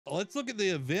let's look at the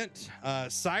event.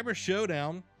 Cyber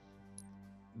Showdown.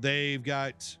 They've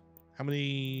got how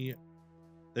many?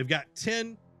 They've got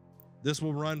 10. This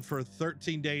will run for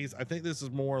 13 days. I think this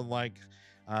is more like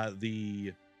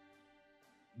the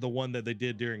one that they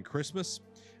did during Christmas.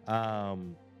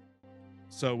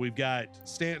 So we've got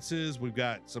stances, we've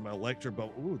got some electric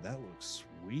boat. Ooh, that looks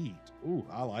sweet. Ooh,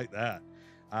 I like that.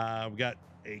 We've got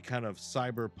a kind of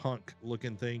cyberpunk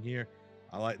looking thing here.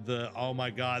 I like oh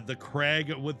my God, the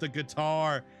Craig with the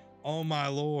guitar. Oh my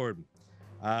Lord.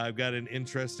 I've got an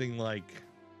interesting like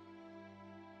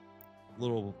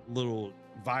little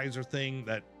visor thing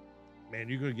that, man,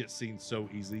 you're gonna get seen so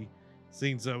easy.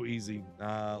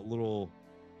 Little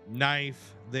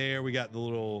knife there. We got the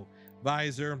little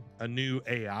visor, a new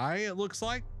AI, it looks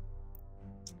like.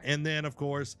 And then of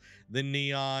course the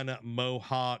neon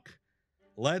mohawk.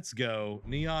 Let's go.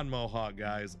 Neon mohawk,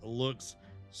 guys. Looks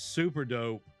super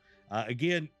dope.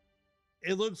 Again,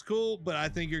 it looks cool, but I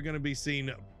think you're going to be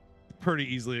seen pretty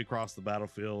easily across the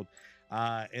battlefield.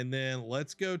 And then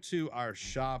let's go to our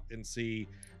shop and see.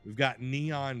 We've got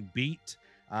neon beat.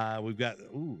 We've got,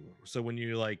 ooh, so when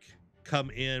you like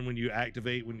come in, when you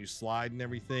activate, when you slide and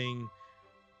everything.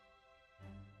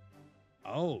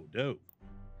 Oh, dope.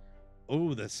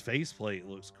 Oh, this faceplate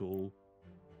looks cool.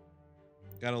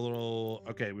 Got a little,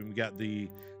 okay, we've got the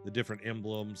different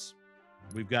emblems.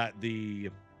 We've got the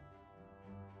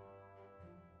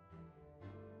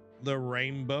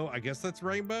rainbow. I guess that's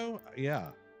rainbow. Yeah.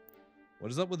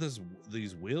 What is up with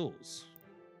these wheels?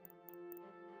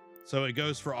 So it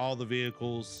goes for all the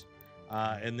vehicles.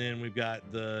 And then we've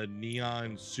got the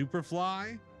neon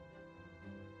superfly.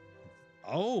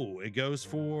 Oh, it goes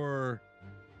for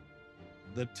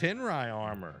the Tenrai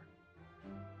armor.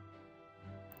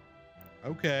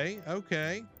 Okay.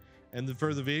 And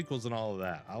for the vehicles and all of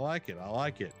that. I like it.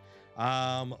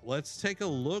 Let's take a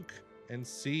look and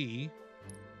see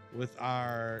with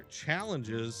our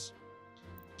challenges.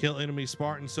 Kill enemy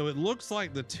Spartans. So it looks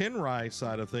like the Tenrai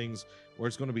side of things, where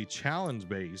it's going to be challenge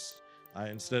based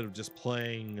instead of just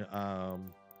playing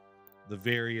the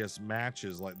various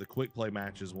matches, like the quick play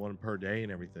matches, one per day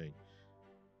and everything.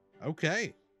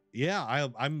 Okay. Yeah,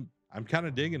 I'm kind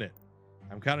of digging it.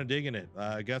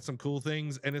 Got some cool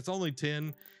things, and it's only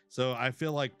 10, so I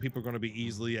feel like people are going to be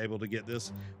easily able to get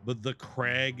this. But the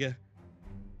Craig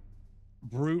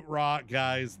Brute Rock,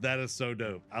 guys, that is so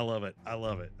dope. I love it.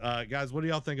 Guys, what do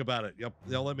y'all think about it?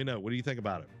 Y'all let me know. What do you think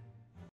about it?